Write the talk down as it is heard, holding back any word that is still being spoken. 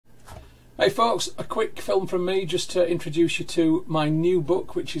Hey folks, a quick film from me just to introduce you to my new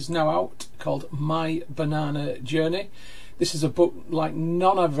book, which is now out, called My Banana Journey. This is a book like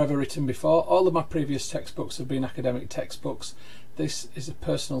none I've ever written before. All of my previous textbooks have been academic textbooks. This is a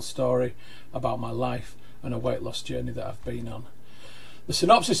personal story about my life and a weight loss journey that I've been on. The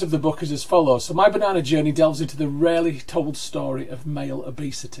synopsis of the book is as follows. So My Banana Journey delves into the rarely told story of male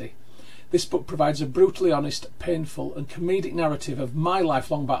obesity. This book provides a brutally honest, painful and comedic narrative of my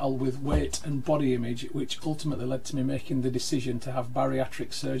lifelong battle with weight and body image, which ultimately led to me making the decision to have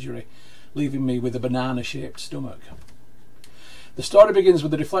bariatric surgery, leaving me with a banana-shaped stomach. The story begins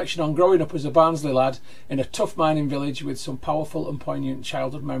with a reflection on growing up as a Barnsley lad in a tough mining village with some powerful and poignant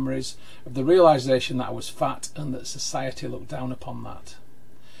childhood memories of the realisation that I was fat and that society looked down upon that.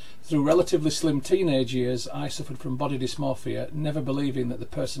 Through relatively slim teenage years, I suffered from body dysmorphia, never believing that the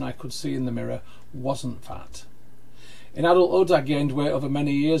person I could see in the mirror wasn't fat. In adulthood, I gained weight over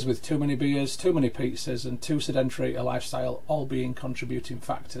many years with too many beers, too many pizzas and too sedentary a lifestyle all being contributing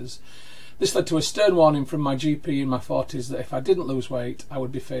factors. This led to a stern warning from my GP in my 40s that if I didn't lose weight, I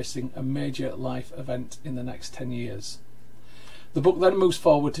would be facing a major life event in the next 10 years. The book then moves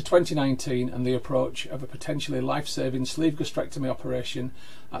forward to 2019 and the approach of a potentially life-saving sleeve gastrectomy operation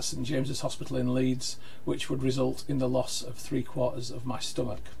at St James's Hospital in Leeds, which would result in the loss of 3/4 of my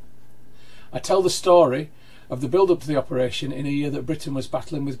stomach. I tell the story of the build-up to the operation in a year that Britain was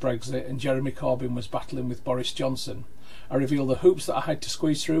battling with Brexit and Jeremy Corbyn was battling with Boris Johnson. I reveal the hoops that I had to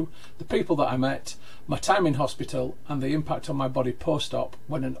squeeze through, the people that I met, my time in hospital and the impact on my body post-op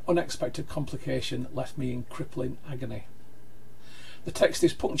when an unexpected complication left me in crippling agony. The text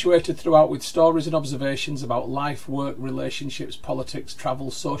is punctuated throughout with stories and observations about life, work, relationships, politics,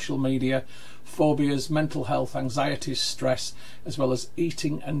 travel, social media, phobias, mental health, anxieties, stress, as well as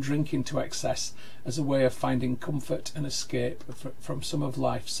eating and drinking to excess as a way of finding comfort and escape from some of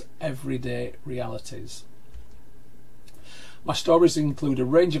life's everyday realities. My stories include a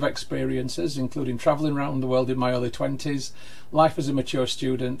range of experiences, including travelling around the world in my early 20s, life as a mature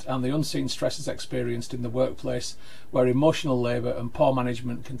student, and the unseen stresses experienced in the workplace, where emotional labour and poor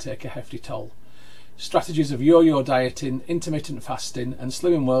management can take a hefty toll. Strategies of yo-yo dieting, intermittent fasting, and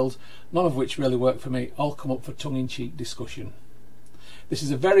slimming world, none of which really work for me, all come up for tongue-in-cheek discussion. This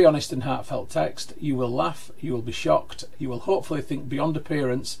is a very honest and heartfelt text. You will laugh, you will be shocked, you will hopefully think beyond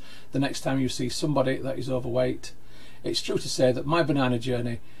appearance the next time you see somebody that is overweight. It's true to say that My Banana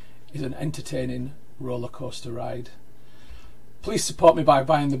Journey is an entertaining roller coaster ride. Please support me by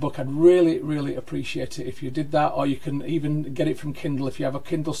buying the book. I'd really appreciate it if you did that, or you can even get it from Kindle. If you have a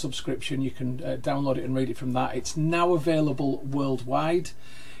Kindle subscription, you can download it and read it from that. It's now available worldwide.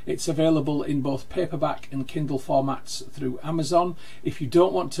 It's available in both paperback and Kindle formats through Amazon. If you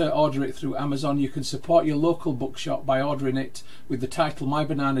don't want to order it through Amazon, you can support your local bookshop by ordering it with the title My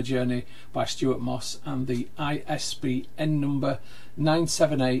Banana Journey by Stuart Moss and the ISBN number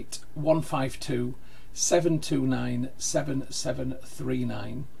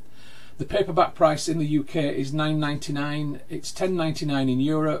 978-152-729-7739. The paperback price in the UK is $9.99, it's $10.99 in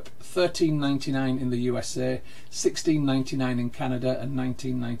Europe, $13.99 in the USA, $16.99 in Canada and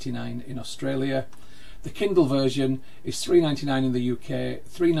 $19.99 in Australia. The Kindle version is $3.99 in the UK,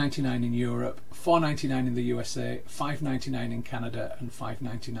 $3.99 in Europe, $4.99 in the USA, $5.99 in Canada and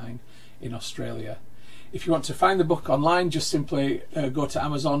 $5.99 in Australia. If you want to find the book online, just simply go to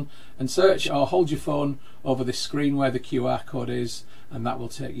Amazon and search, or hold your phone over this screen where the QR code is, and that will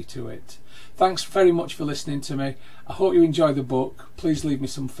take you to it. Thanks very much for listening to me. I hope you enjoy the book. Please leave me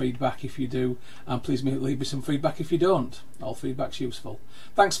some feedback if you do, and please leave me some feedback if you don't. All feedback's useful.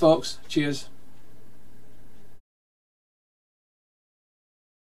 Thanks folks. Cheers.